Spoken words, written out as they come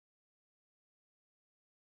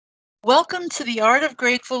Welcome to the Art of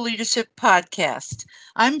Grateful Leadership podcast.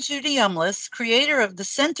 I'm Judy Umlas, creator of the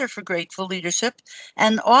Center for Grateful Leadership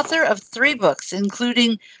and author of three books,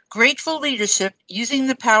 including Grateful Leadership Using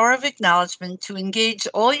the Power of Acknowledgement to Engage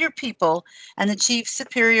All Your People and Achieve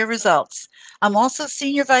Superior Results. I'm also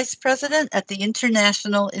Senior Vice President at the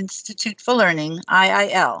International Institute for Learning,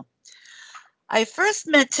 IIL. I first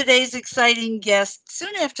met today's exciting guest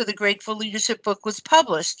soon after the Grateful Leadership book was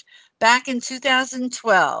published back in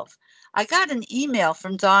 2012. I got an email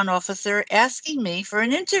from Don Officer asking me for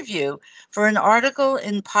an interview for an article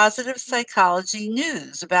in Positive Psychology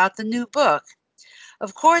News about the new book.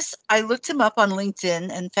 Of course, I looked him up on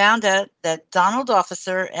LinkedIn and found out that Donald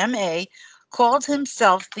Officer, MA, called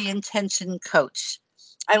himself the intention coach.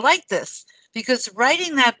 I like this because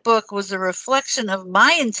writing that book was a reflection of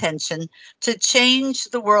my intention to change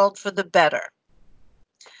the world for the better.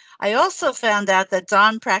 I also found out that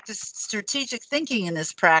Don practiced strategic thinking in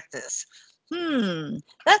his practice.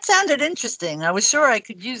 That sounded interesting. I was sure I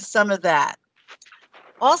could use some of that.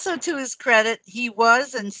 Also, to his credit, he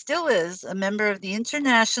was and still is a member of the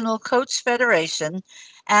International Coach Federation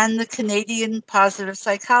and the Canadian Positive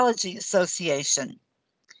Psychology Association.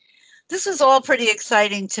 This was all pretty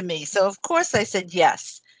exciting to me, so of course I said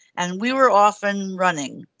yes, and we were off and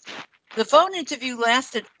running. The phone interview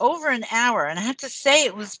lasted over an hour, and I have to say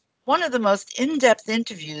it was one of the most in-depth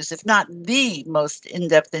interviews, if not the most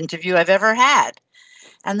in-depth interview I've ever had,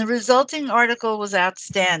 and the resulting article was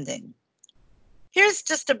outstanding. Here's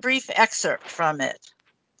just a brief excerpt from it.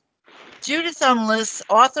 Judith Umlas,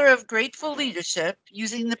 author of Grateful Leadership,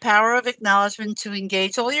 Using the Power of Acknowledgement to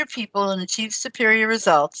Engage All Your People and Achieve Superior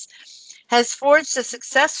Results, has forged a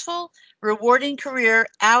successful, rewarding career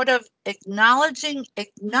out of acknowledging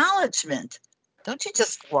acknowledgement. Don't you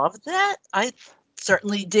just love that? I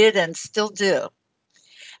certainly did and still do.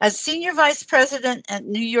 As Senior Vice President at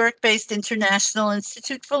New York-based International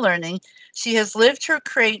Institute for Learning, she has lived her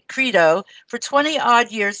credo for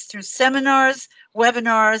 20-odd years through seminars,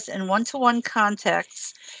 webinars, and one-to-one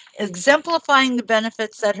contacts, exemplifying the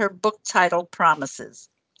benefits that her book title promises.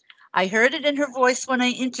 I heard it in her voice when I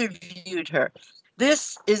interviewed her.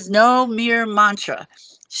 This is no mere mantra.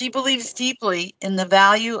 She believes deeply in the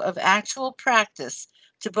value of actual practice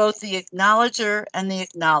to both the acknowledger and the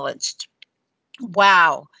acknowledged.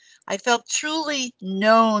 Wow, I felt truly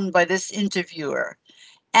known by this interviewer.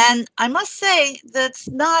 And I must say, that's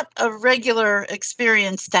not a regular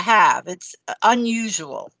experience to have. It's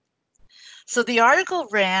unusual. So the article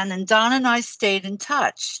ran, and Don and I stayed in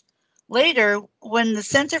touch. Later, when the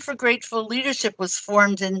Center for Grateful Leadership was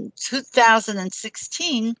formed in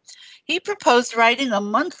 2016, he proposed writing a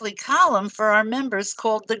monthly column for our members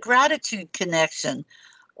called The Gratitude Connection.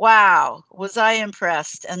 Wow, was I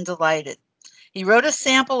impressed and delighted. He wrote a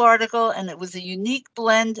sample article, and it was a unique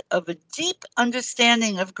blend of a deep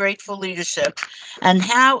understanding of grateful leadership and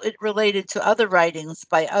how it related to other writings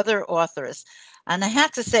by other authors. And I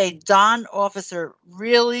have to say, Don Officer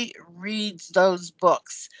really reads those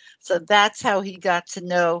books. So that's how he got to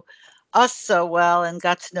know us so well and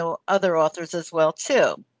got to know other authors as well,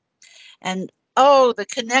 too. And oh, the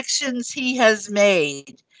connections he has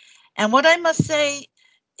made. And what I must say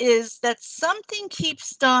is that something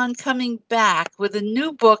keeps Don coming back with a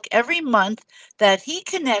new book every month that he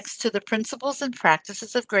connects to the principles and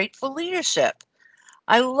practices of grateful leadership.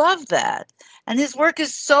 I love that. And his work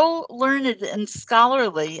is so learned and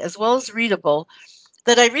scholarly as well as readable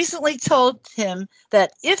that I recently told him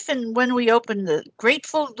that if and when we open the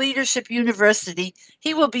Grateful Leadership University,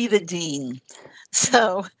 he will be the dean.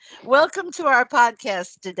 So, welcome to our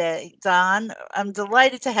podcast today, Don. I'm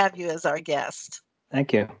delighted to have you as our guest.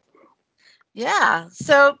 Thank you. Yeah.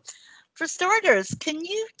 So, for starters, can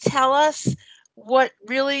you tell us what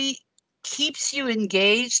really keeps you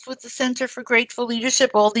engaged with the Center for Grateful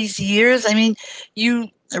Leadership all these years? I mean, you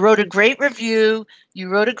wrote a great review, you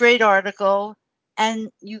wrote a great article, and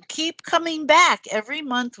you keep coming back every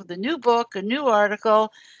month with a new book, a new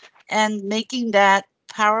article, and making that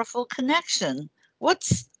powerful connection. What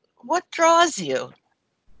draws you?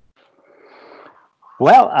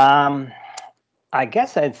 Well, I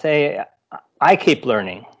guess I'd say I keep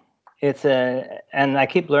learning. And I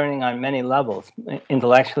keep learning on many levels,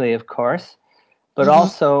 intellectually, of course, but Hmm.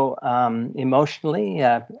 also emotionally,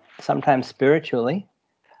 sometimes spiritually.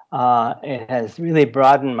 It has really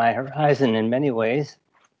broadened my horizon in many ways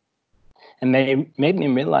and made me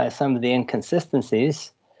realize some of the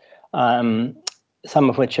inconsistencies, um, some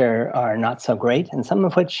of which are not so great, and some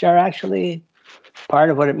of which are actually part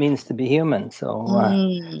of what it means to be human. So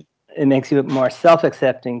Mm. it makes you more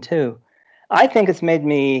self-accepting too. I think it's made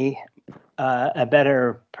me a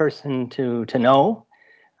better person to know.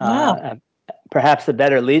 Wow. uh, perhaps a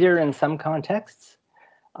better leader in some contexts.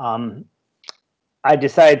 Um, I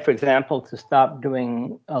decided, for example, to stop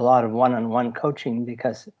doing a lot of one-on-one coaching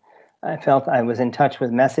because I felt I was in touch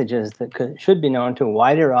with messages that should be known to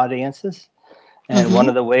wider audiences. And one Mm-hmm.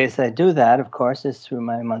 of the ways I do that, of course, is through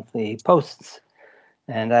my monthly posts.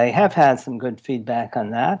 And I have had some good feedback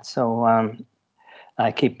on that. So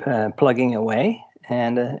I keep plugging away.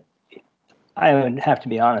 And I would have to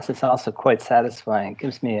be honest, it's also quite satisfying. It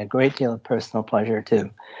gives me a great deal of personal pleasure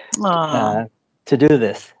Aw. uh, to do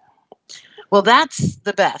this. Well, that's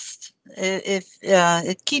the best. If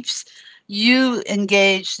it keeps you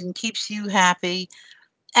engaged and keeps you happy,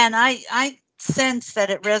 and I sense that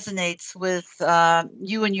it resonates with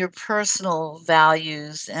you and your personal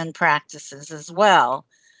values and practices as well,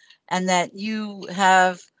 and that you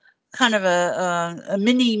have kind of a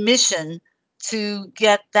mini mission to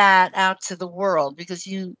get that out to the world because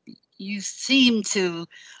you seem to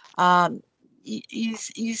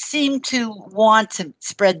you seem to want to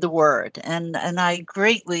spread the word, and I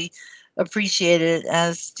greatly appreciate it,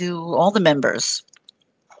 as do all the members.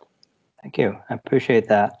 Thank you. I appreciate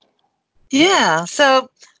that. Yeah.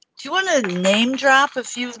 So, do you want to name drop a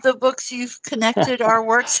few of the books you've connected our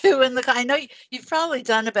work to in the? I know you've probably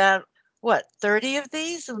done about what 30 of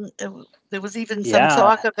these, and there was even some Yeah,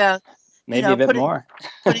 talk about, maybe a bit more.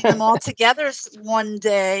 putting them all together one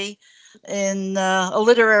day in a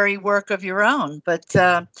literary work of your own. But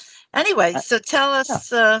anyway, so tell Yeah.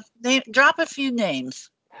 us, drop a few names.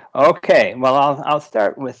 Okay. Well, I'll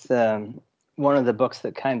start with one of the books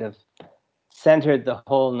that kind of centered the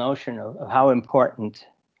whole notion of how important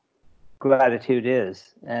gratitude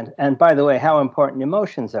is, and by the way, how important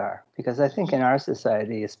emotions are. Because I think Mhm. in our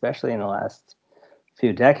society, especially in the last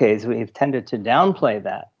few decades, we've tended to downplay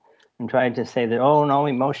that and tried to say that, oh no,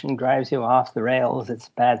 emotion drives you off the rails. It's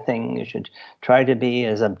a bad thing. You should try to be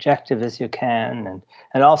as objective as you can,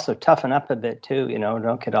 and also toughen up a bit too. You know,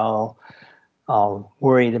 don't get all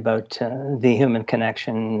worried about the human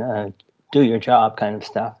connection. Do your job, kind of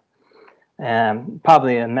stuff.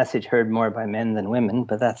 Probably a message heard more by men than women,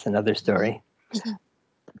 but that's another Mhm. story.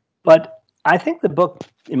 But I think the book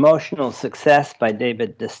Emotional Success by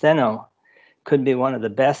David DeSteno could be one of the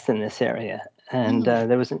best in this area. And Mm.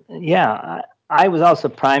 there was, yeah, I was also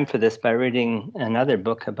primed for this by reading another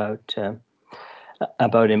book about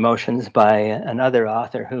emotions by another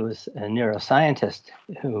author who's a neuroscientist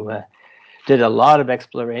who did a lot of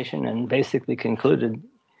exploration and basically concluded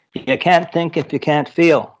you can't think if you can't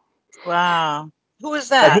feel. Wow. Who is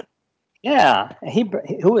But he, that? yeah,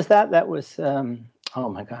 who was that? That was oh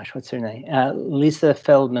my gosh, what's her name? Lisa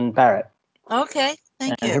Feldman Barrett, Okay,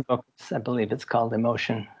 thank and you. her book, I believe it's called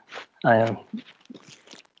Emotion. I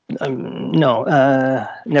no,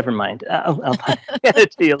 never mind. I'll get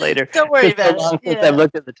it to you later. Don't It's worry been so about it. long since I've Yeah.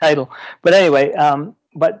 looked at the title. But anyway,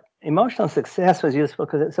 but emotional success was useful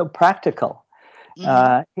because it's so practical.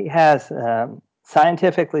 Hmm. He has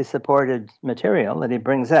scientifically supported material that he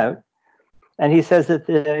brings out, and he says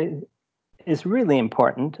that it's really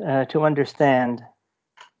important to understand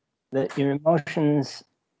that your emotions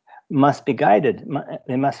must be guided.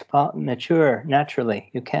 They must mature naturally.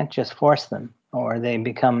 You can't just force them, or they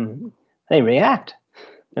react.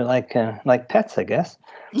 They're like pets, I guess.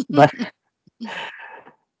 But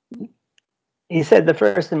he said the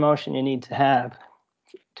first emotion you need to have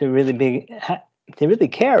to really to really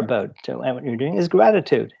care about what you're doing is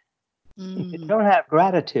gratitude. If you Mm. don't have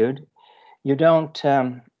gratitude, you don't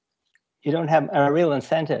you don't have a real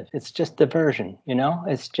incentive. It's just diversion, you know.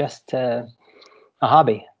 It's just a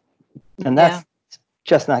hobby, and Yeah, that's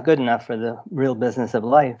just not good enough for the real business of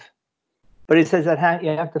life. But he says that you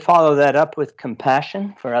have to follow that up with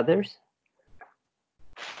compassion for others,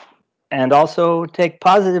 and also take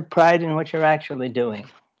positive pride in what you're actually doing.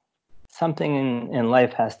 Something in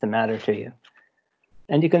life has to matter to you.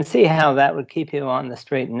 And you can see how that would keep you on the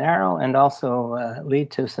straight and narrow and also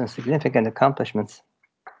lead to some significant accomplishments.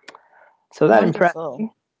 So that impressed wonderful.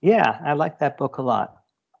 me. Yeah, I like that book a lot.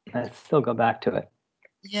 I still go back to it.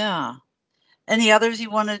 Yeah. Any others you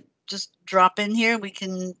want to just drop in here? We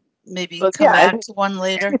can maybe Well, come yeah, back to one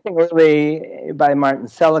later. anything really by Martin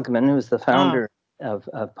Seligman, who's the Oh. founder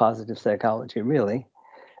of positive psychology, really.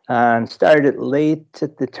 Started late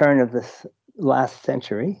at the turn of this last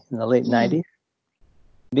century, in the late Mm. 90s.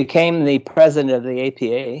 Became the president of the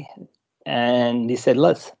APA, and he said,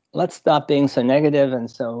 let's stop being so negative and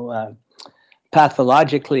so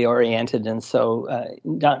pathologically oriented, and so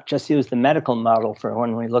not just use the medical model for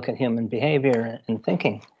when we look at human behavior and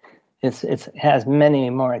thinking. It has many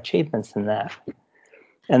more achievements than that.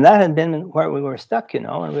 And that had been where we were stuck, you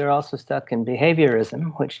know, and we were also stuck in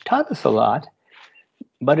behaviorism, which taught us a lot,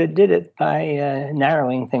 but it did it by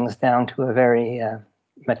narrowing things down to a very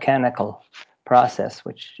mechanical process,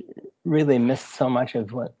 which really missed so much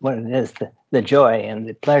of what it is, the joy and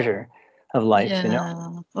the pleasure of life, you know?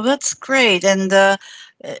 Yeah. Well, that's great. And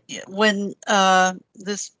when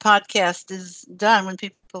this podcast is done, when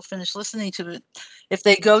people finish listening to it, if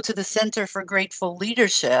they go to the Center for Grateful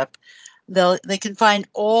Leadership, they can find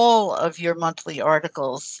all of your monthly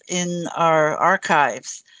articles in our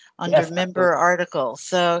archives under Yes, member absolutely. articles.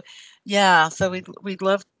 So, yeah, so we'd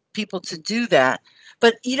love people to do that.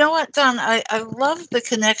 But you know what, Don? I love the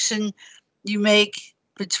connection you make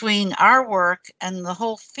between our work and the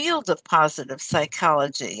whole field of positive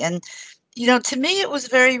psychology. And, to me, it was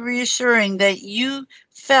very reassuring that you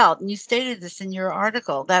felt, and you stated this in your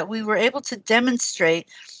article, that we were able to demonstrate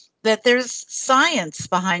that there's science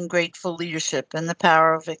behind grateful leadership and the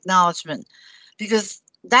power of acknowledgement, because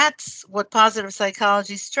that's what positive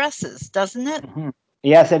psychology stresses, doesn't it? Hmm.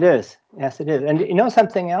 Yes, it is. Yes, it is. And you know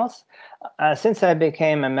something else? Since I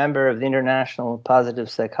became a member of the International Positive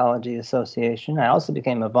Psychology Association, I also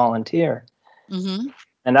became a volunteer. Mm-hmm.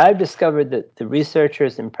 And I've discovered that the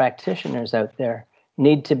researchers and practitioners out there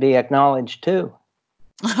need to be acknowledged too.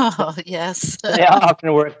 Oh, yes. They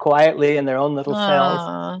often work quietly in their own little cells.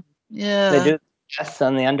 Oh, They yeah. do tests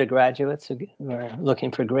on the undergraduates who are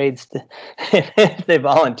looking for grades if they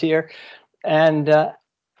volunteer, and uh,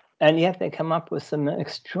 and yet they come up with some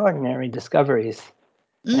extraordinary discoveries,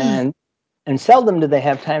 Mm, and seldom do they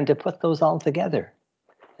have time to put those all together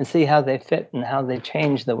and see how they fit and how they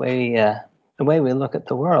change the way we look at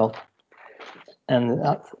the world. And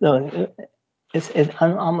it's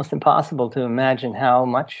almost impossible to imagine how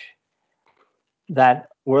much that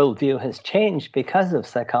worldview has changed because of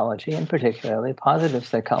psychology, and particularly positive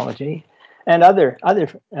psychology, and other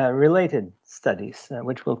related studies,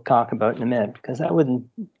 which we'll talk about in a minute. Because I wouldn't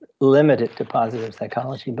limit it to positive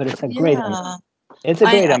psychology, but yeah. it's a I, great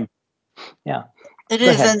I yeah. it Go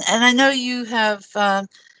is, ahead. and I know you have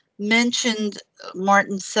mentioned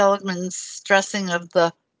Martin Seligman's stressing of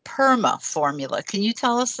the PERMA formula. Can you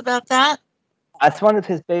tell us about that? That's one of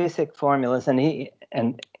his basic formulas, and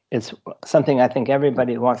it's something I think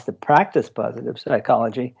everybody who wants to practice positive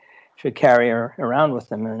psychology should carry around with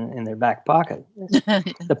them in their back pocket.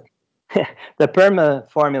 The the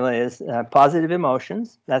PERMA formula is positive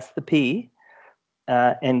emotions. That's the P.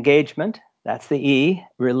 Engagement. That's the E.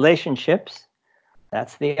 Relationships.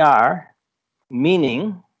 That's the R.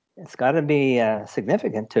 Meaning. It's got to be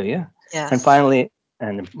significant to you. And Yes. finally,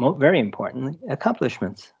 and very importantly,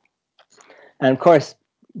 accomplishments. And of course,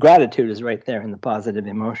 gratitude is right there in the positive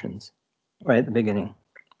emotions, right at the beginning.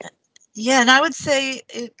 Yeah, and I would say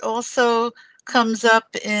it also comes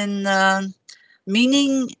up in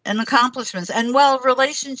meaning and accomplishments, and well,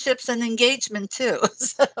 relationships and engagement too.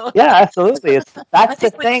 So Yeah, absolutely. I That's the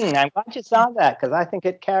think we, thing. I'm glad you saw that because I think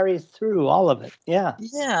it carries through all of it. Yeah.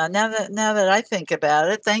 yeah. Now that I think about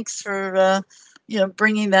it, thanks for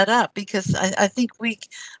bringing that up, because I think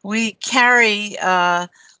we carry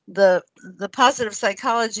the positive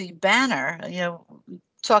psychology banner.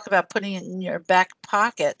 Talk about putting it in your back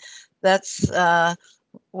pocket. That's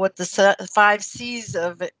what the 5 C's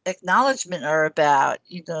of acknowledgement are about.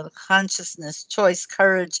 The consciousness, choice,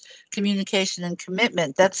 courage, communication, and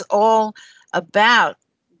commitment. That's all about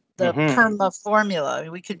the Hmm. PERMA formula. I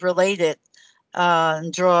mean, we could relate it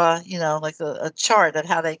and draw, like a chart of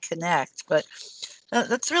how they connect. But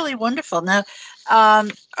that's really wonderful. Now,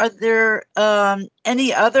 are there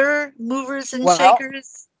any other movers and Well,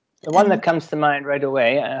 shakers? the one that And comes to mind right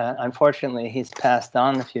away, unfortunately, he's passed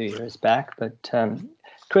on a few years back, but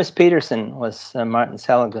Chris Peterson was Martin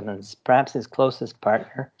Seligman's perhaps his closest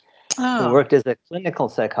partner, who oh, worked as a clinical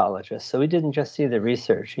psychologist. So he didn't just see the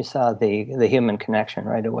research; he saw the human connection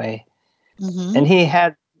right away. mm-hmm. And he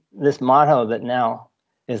had this motto that now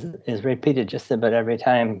is repeated just about every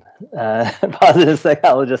time positive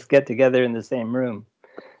psychologists get together in the same room.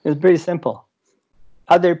 It's pretty simple.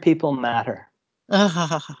 Other people matter.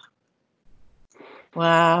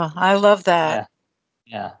 Wow, I love that.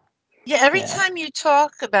 Yeah, yeah, Yeah, every yeah. time you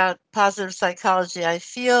talk about positive psychology, I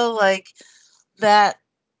feel like that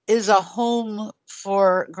is a home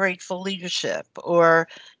for grateful leadership, or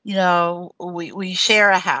we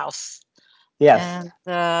share a house, Yes.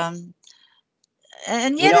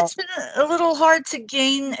 and You yet know, it's been a little hard to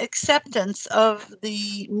gain acceptance of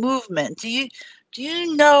the movement. Do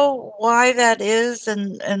you know why that is,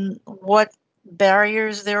 and what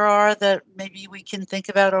barriers there are that maybe we can think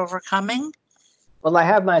about overcoming? well, I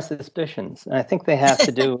have my suspicions. I think they have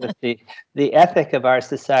to do with the ethic of our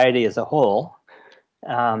society as a whole.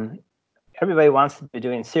 Um, everybody wants to be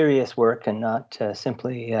doing serious work and not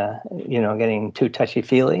simply, getting too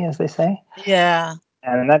touchy-feely, as they say. Yeah.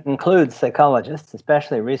 And that includes psychologists,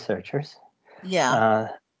 especially researchers. Yeah. Uh,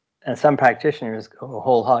 and some practitioners go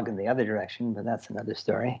whole hog in the other direction, but that's another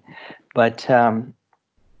story. But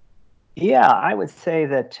yeah, I would say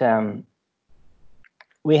that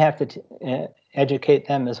we have to educate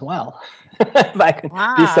them as well, if I can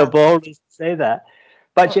be so Ah. bold as to say that.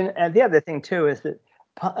 But Well, and the other thing too is that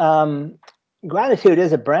um, gratitude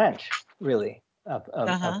is a branch, really, of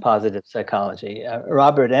uh-huh. positive psychology.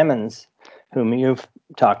 Robert Emmons, whom you've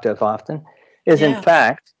talked of often, is in Yeah.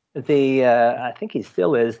 fact I think he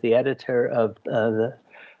still is the editor of the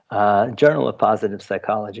Journal of Positive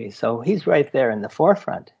Psychology. So he's right there in the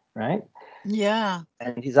forefront, right? Yeah.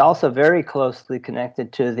 And he's also very closely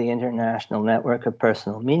connected to the International Network of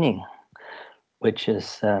Personal Meaning, which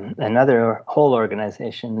is another whole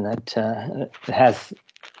organization that has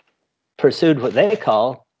pursued what they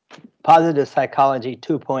call positive psychology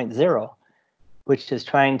 2.0, which is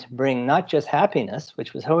trying to bring not just happiness,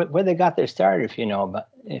 which was where they got their start, if you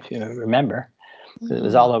remember, because it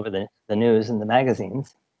was Mm. all over the news and the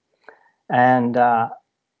magazines, and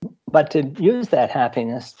but to use that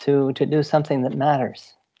happiness to do something that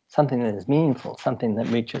matters, something that is meaningful, something that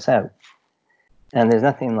reaches out. And there's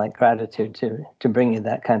nothing like gratitude to bring you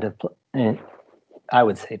that kind of, I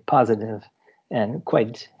would say, positive and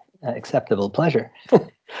quite acceptable pleasure. but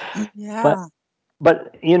Yeah.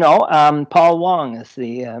 but Paul Wong is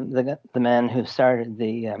the man who started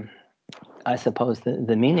I suppose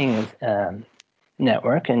the meaning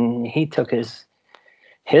network, and he took his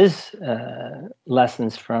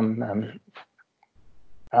lessons from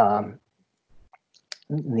um,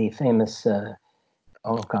 the famous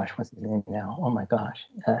oh gosh, what's his name now? Oh my gosh,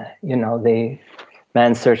 the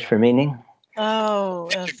Man's Search for Meaning. Oh,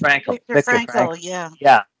 Viktor Frankl. Viktor Viktor Frankl. Frankl. Yeah.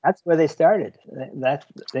 Yeah, that's where they started. That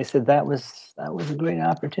they said that was a great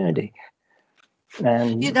opportunity. You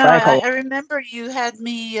And know, Frankl. I remember you had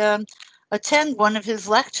me attend one of his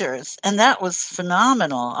lectures, and that was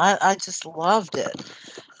phenomenal. I just loved it.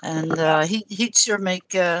 And he'd sure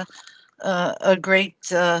make a great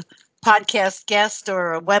podcast guest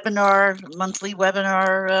or a monthly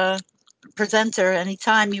webinar presenter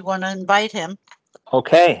anytime you want to invite him.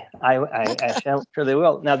 Okay, I shall surely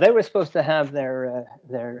will. Now they were supposed to have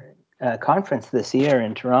their conference this year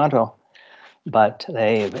in Toronto, but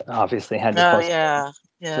they obviously had to Oh, postpone. yeah.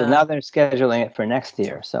 So Yeah. now they're scheduling it for next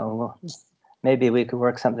year. So maybe we could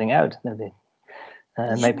work something out. Maybe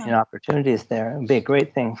might be Yeah. an opportunities there. It would be a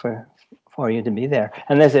great thing for you to be there.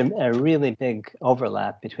 And there's a really big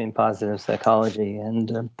overlap between positive psychology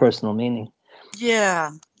and personal meaning.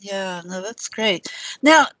 Yeah. Yeah. No, that's great.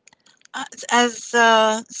 Now, as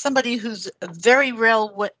somebody who's very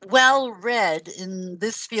well read in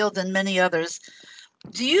this field and many others,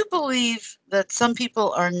 do you believe that some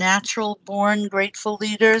people are natural born grateful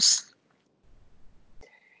leaders?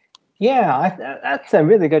 Yeah, that's a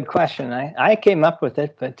really good question. I came up with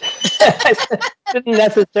it, but I didn't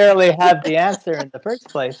necessarily have the answer in the first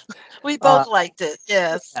place. We Uh, both liked it.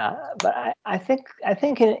 Yes. yeah, but I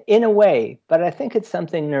think in a way, but I think it's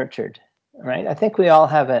something nurtured, right? I think we all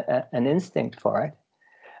have an instinct for it,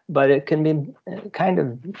 but it can be kind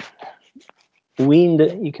of weaned.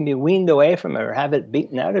 You can be weaned away from it or have it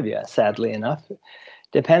beaten out of you. Sadly enough,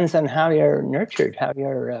 depends on how you're nurtured, how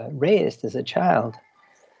you're raised as a child.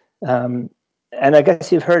 Um, and I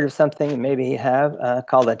guess you've heard of something, maybe you have,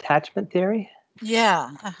 called attachment theory.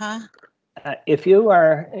 Yeah. Uh huh. If you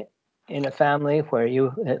are in a family where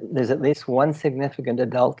there's at least one significant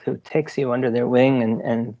adult who takes you under their wing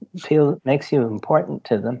and makes you important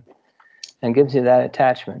to them and gives you that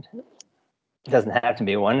attachment, it doesn't have to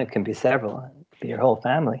be one, it can be several, it can be your whole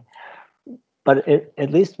family, but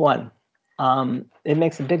at least one. It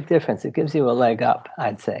makes a big difference. It gives you a leg up,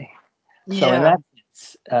 I'd say. So in Yeah. that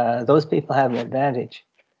sense, those people have an advantage.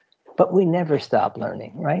 But we never stop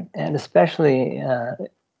learning, right? And especially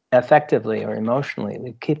effectively or emotionally,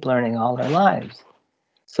 we keep learning all our lives.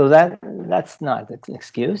 So that's not an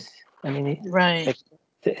excuse. I mean, Right.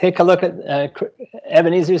 take, take a look at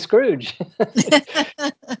Ebenezer Scrooge. But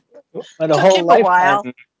a Took whole him a while.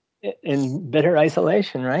 lifetime in bitter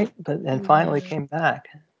isolation, right? But and finally Yeah. came back.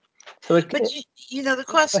 So But you know, the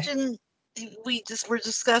question we just were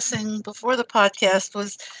discussing before the podcast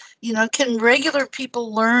was, can regular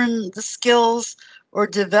people learn the skills or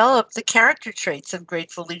develop the character traits of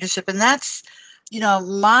grateful leadership? And that's,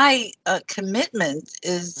 my commitment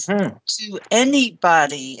is Mhm. to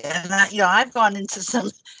anybody. And I've gone into some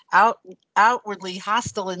out outwardly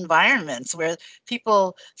hostile environments where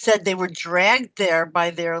people said they were dragged there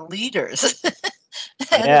by their leaders.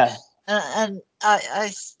 and Yeah. And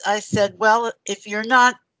I said, well, if you're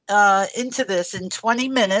not into this in 20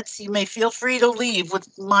 minutes, you may feel free to leave with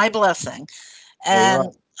my blessing. There you And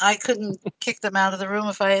are. I couldn't kick them out of the room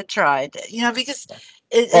if I had tried, because Well,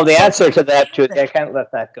 it's the such answer a to that, key Judy, thing. I can't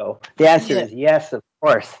let that go. The answer Yeah, is yes, of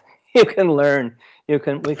course. You can learn.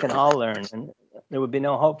 We can all learn, and there would be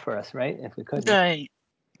no hope for us, right, if we couldn't. right.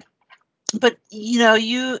 But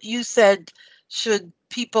you said, should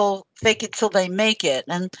people fake it till they make it?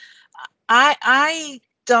 And I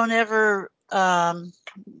don't ever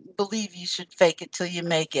believe you should fake it till you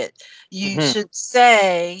make it. You Hmm. should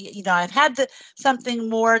say, I've had something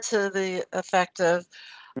more to the effect of,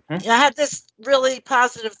 Hmm. I had this really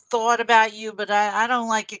positive thought about you, but I don't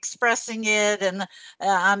like expressing it, and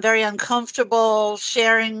I'm very uncomfortable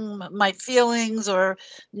sharing my feelings, or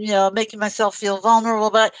making myself feel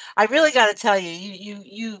vulnerable. But I really got to tell you,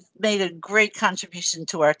 you've made a great contribution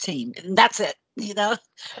to our team, and that's it. I mean, I'd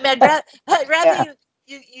rather Yeah,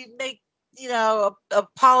 you make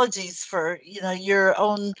apologies for your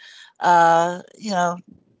own you know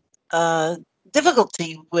uh,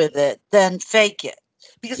 difficulty with it than fake it,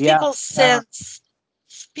 because yeah, people sense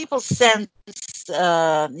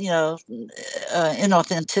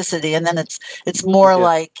inauthenticity, and then it's they more do.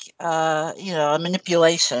 like a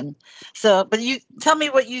manipulation. So, but you tell me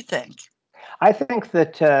what you think. I think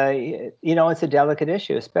that it's a delicate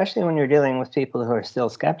issue, especially when you're dealing with people who are still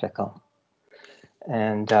skeptical.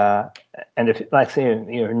 And if, like, say,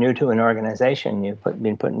 you're new to an organization,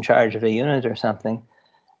 been put in charge of a unit or something,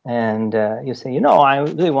 and you say, I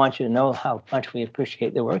really want you to know how much we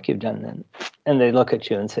appreciate the work you've done. And they look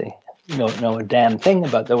at you and say, you don't know a damn thing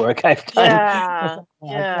about the work I've done. Yeah, How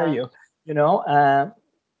dare yeah. you? You know.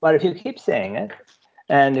 But if you keep saying it,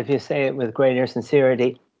 and if you say it with greater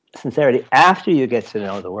sincerity after you get to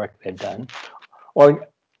know the work they've done, or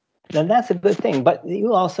then that's a good thing. But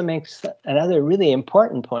you also make another really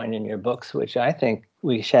important point in your books, which I think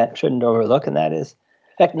we shouldn't overlook, and that is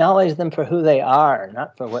acknowledge them for who they are,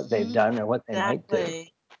 not for what they've Mhm. done or what they might do.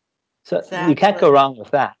 Exactly. So you can't go Exactly. wrong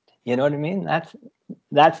with that. You know what I mean?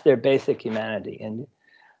 That's their basic humanity, and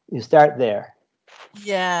you start there.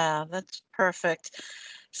 Yeah, that's perfect.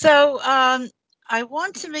 So, I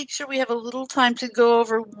want to make sure we have a little time to go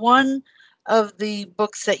over one of the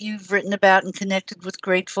books that you've written about and connected with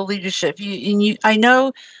grateful leadership. I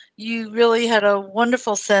know you really had a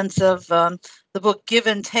wonderful sense of the book Give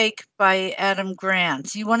and Take by Adam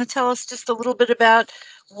Grant. You want to tell us just a little bit about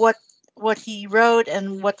what what he wrote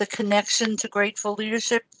and what the connection to grateful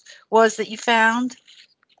leadership was that you found?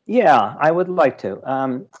 Yeah, I would like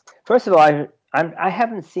to. First of all, I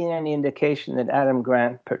haven't seen any indication that Adam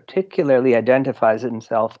Grant particularly identifies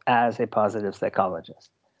himself as a positive psychologist.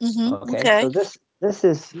 Okay, Okay. so this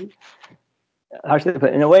is, how should I put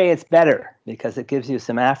it? In a way, it's better because it gives you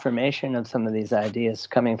some affirmation of some of these ideas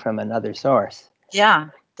coming from another source. Yeah,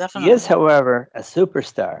 He is, definitely. however, a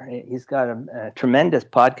superstar. He's got a tremendous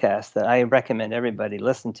podcast that I recommend everybody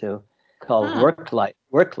listen to called Huh.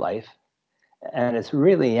 Work Life, and it's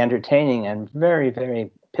really entertaining and very,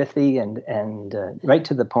 very pithy and right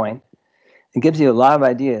to the point. It gives you a lot of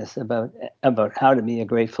ideas about how to be a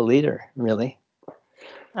grateful leader, really.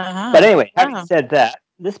 But Uh-huh. anyway, having Yeah. said that,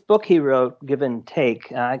 this book he wrote, Give and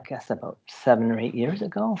Take, I guess about 7 or 8 years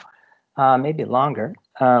ago, maybe longer,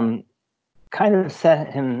 kind of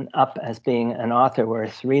set him up as being an author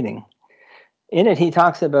worth reading. In it, he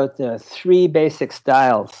talks about the three basic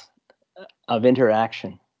styles of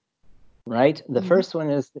interaction. Right, the Mhm. first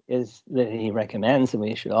one is that he recommends, and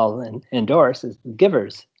we should all endorse, is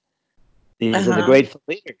givers. These are the Uh-huh. grateful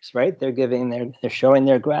leaders, right? They're showing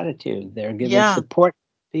their gratitude. They're giving Yeah. support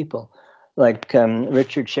to people, like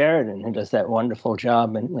Richard Sheridan, who does that wonderful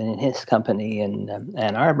job in his company in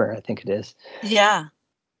Ann Arbor, I think it is. Yeah.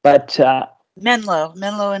 But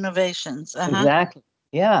Menlo Innovations. Uh-huh. exactly,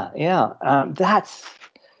 yeah, yeah.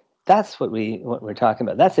 That's what we're talking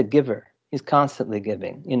about. That's a giver. He's constantly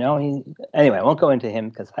giving. Anyway, I won't go into him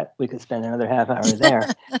because we could spend another half hour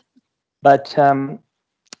there. But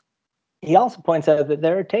he also points out that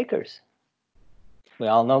there are takers. We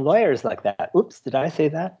all know lawyers like that. Oops, did I say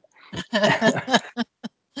that?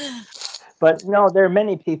 But no, there are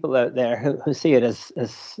many people out there who see it as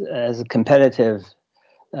a competitive.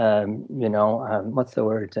 What's the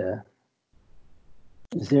word?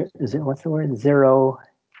 What's the word? Zero.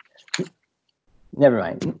 Never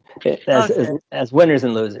mind. Okay. As winners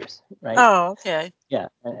and losers, right? Oh, okay. Yeah,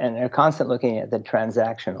 and they're constantly looking at the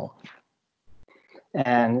transactional,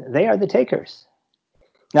 and they are the takers.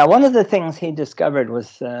 Now, one of the things he discovered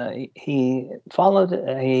was he followed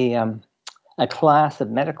a class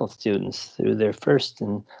of medical students through their first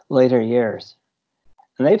and later years.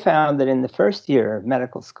 And they found that in the first year of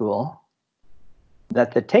medical school,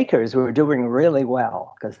 that the takers were doing really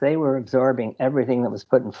well because they were absorbing everything that was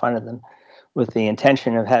put in front of them with the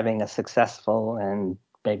intention of having a successful and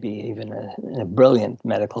maybe even a brilliant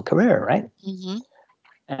medical career, right? Mm-hmm.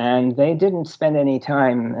 And they didn't spend any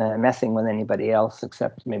time messing with anybody else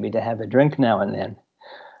except maybe to have a drink now and then.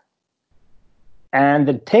 And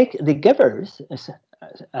the givers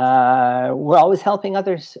were always helping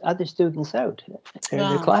other students out,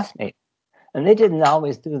 their Wow. classmates. And they didn't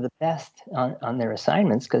always do the best on their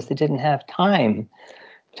assignments because they didn't have time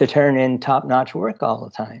to turn in top-notch work all the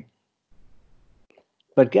time.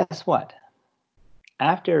 But guess what?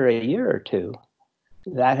 After a year or two,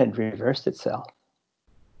 that had reversed itself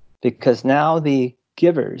because now the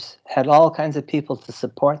givers had all kinds of people to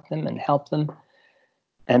support them and help them,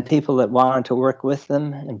 and people that wanted to work with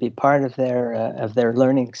them and be part of their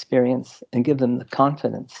learning experience and give them the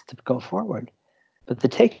confidence to go forward. But the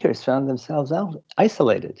takers found themselves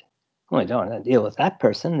isolated. Well, I don't want to deal with that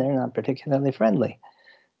person. They're not particularly friendly.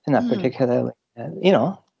 They're not Mm. particularly,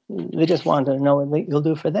 they just want to know what you'll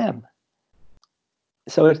do for them.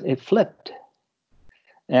 So it flipped.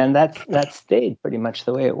 And that stayed pretty much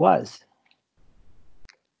the way it was.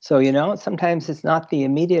 So, sometimes it's not the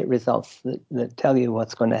immediate results that tell you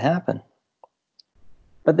what's going to happen.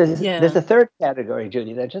 But there's Yeah. a third category,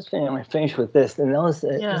 Judy, that just finish with this. And this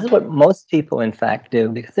Yeah. is what most people, in fact, do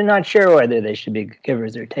because they're not sure whether they should be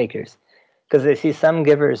givers or takers. Because they see some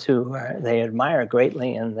givers who they admire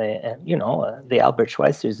greatly, and the Albert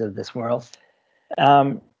Schweitzers of this world,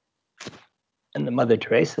 um, and the Mother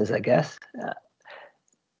Teresa's, I guess.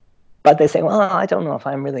 But they say, well, I don't know if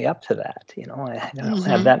I'm really up to that. I don't have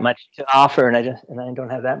Mm-hmm. that much to offer, and I don't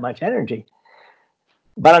have that much energy.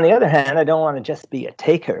 But on the other hand, I don't want to just be a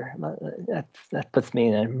taker. That puts me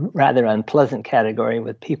in a rather unpleasant category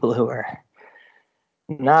with people who are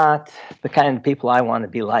not the kind of people I want to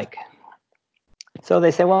be like. So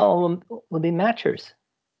they say, well, we'll be matchers.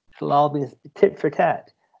 It'll all be tit for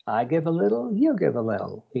tat. I give a little, you give a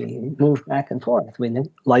little. We move back and forth.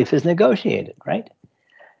 Life is negotiated, right?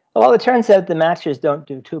 Well, it turns out the matchers don't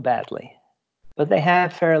do too badly, but they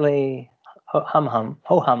have fairly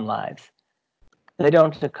ho-hum lives. They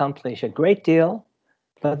don't accomplish a great deal,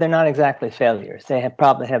 but they're not exactly failures. They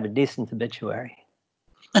probably have a decent obituary.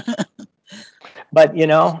 But,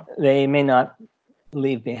 they may not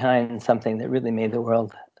leave behind something that really made the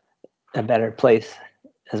world a better place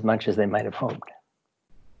as much as they might have hoped.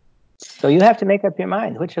 So you have to make up your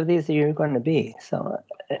mind which of these are you going to be. So,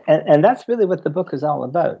 and that's really what the book is all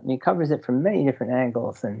about. And he covers it from many different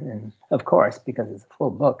angles, and of course, because it's a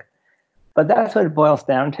full book. But that's what it boils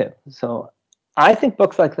down to. So I think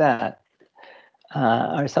books like that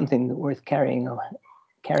are something worth carrying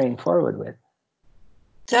forward with.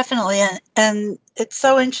 Definitely. And it's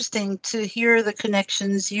so interesting to hear the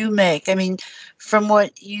connections you make. I mean, from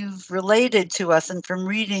what you've related to us and from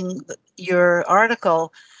reading your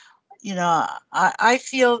article, I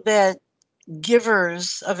feel that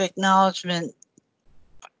givers of acknowledgement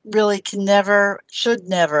really can never, should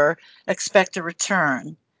never expect a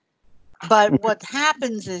return. But what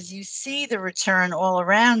happens is you see the return all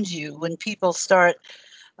around you when people start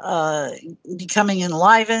uh, becoming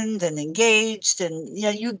enlivened and engaged, and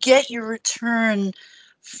you get your return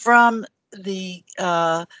from the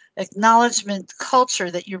acknowledgement culture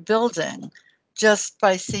that you're building just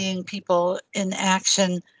by seeing people in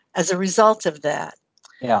action as a result of that.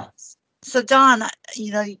 Yeah. So, Don,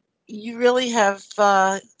 you know, you really have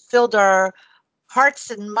filled our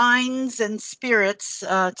hearts and minds and spirits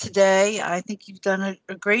today. I think you've done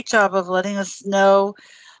a great job of letting us know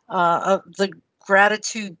of the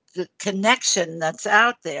gratitude, the connection that's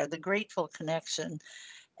out there, the grateful connection.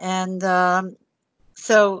 And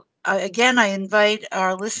again, I invite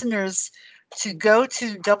our listeners to go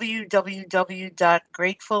to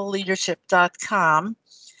www.gratefulleadership.com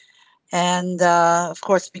and, of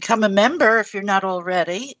course, become a member if you're not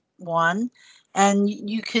already one. And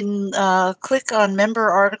you can click on member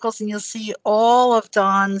articles and you'll see all of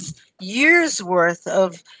Don's years worth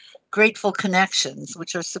of grateful connections,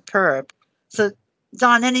 which are superb. So,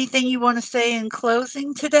 Don, anything you want to say in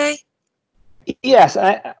closing today? Yes,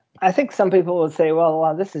 I think some people would say,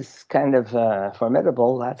 well, this is kind of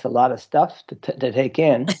formidable. That's a lot of stuff to take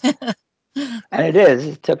in. And it is.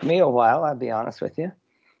 It took me a while, I'll be honest with you.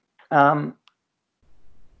 Um,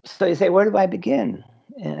 so you say, where do I begin?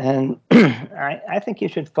 And I think you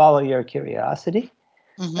should follow your curiosity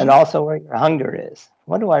and Mm-hmm. also where your hunger is.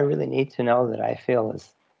 What do I really need to know that I feel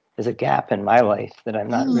is a gap in my life that I'm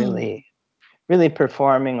not Mm. really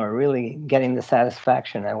performing or really getting the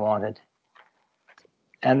satisfaction I wanted?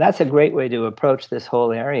 And that's a great way to approach this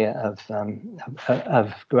whole area of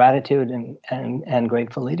gratitude and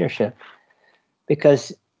grateful leadership.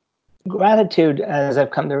 Because gratitude, as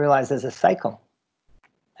I've come to realize, is a cycle.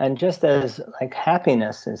 And just as like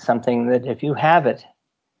happiness is something that if you have it,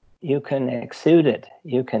 you can exude it,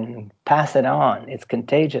 you can pass it on, it's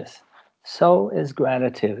contagious. So is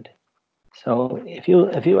gratitude. So if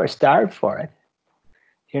you are starved for it,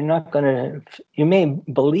 you're not going to, you may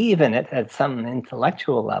believe in it at some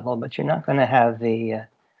intellectual level, but you're not going to have the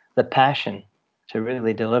passion to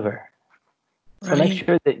really deliver. So make Right.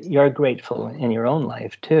 sure that you're grateful in your own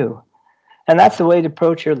life too. And that's the way to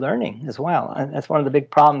approach your learning as well. And that's one of the big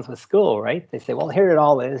problems with school, right? They say, well, here it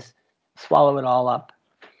all is, swallow it all up.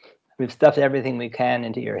 We've stuffed everything we can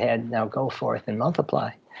into your head. Now go forth and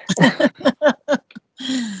multiply.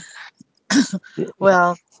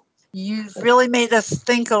 Well, you've really made us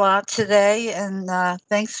think a lot today, and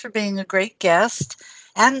thanks for being a great guest.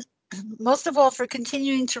 And most of all, for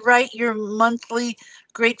continuing to write your monthly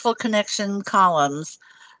Grateful Connection columns.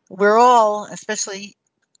 We're all, especially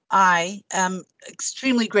I, am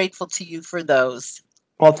extremely grateful to you for those.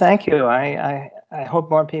 Well, thank you. I hope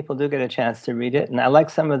more people do get a chance to read it. And I like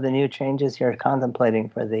some of the new changes you're contemplating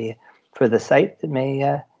for the site that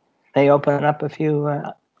may open up a few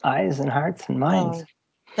eyes and hearts and minds. Oh,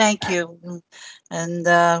 thank you. And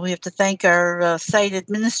we have to thank our site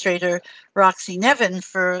administrator, Roxy Nevin,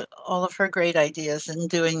 for all of her great ideas in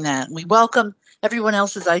doing that. We welcome everyone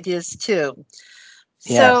else's ideas too.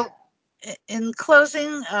 Yes. So, in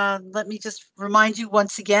closing, let me just remind you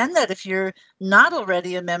once again that if you're not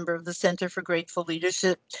already a member of the Center for Grateful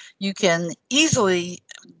Leadership, you can easily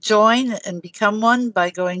join and become one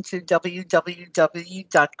by going to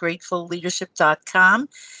www.gratefulleadership.com.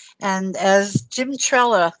 And as Jim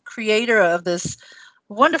Trella, creator of this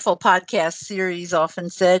wonderful podcast series,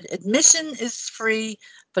 often said, admission is free,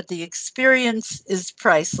 but the experience is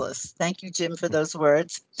priceless. Thank you, Jim, for those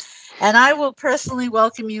words. And I will personally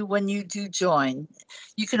welcome you when you do join.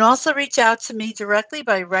 You can also reach out to me directly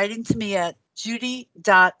by writing to me at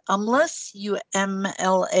judy.umlas,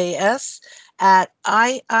 UMLAS, at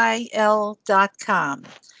IIL.com.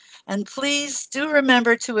 And please do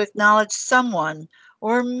remember to acknowledge someone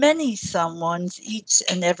or many someones each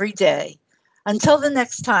and every day. Until the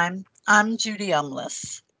next time, I'm Judy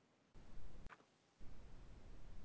Umlas.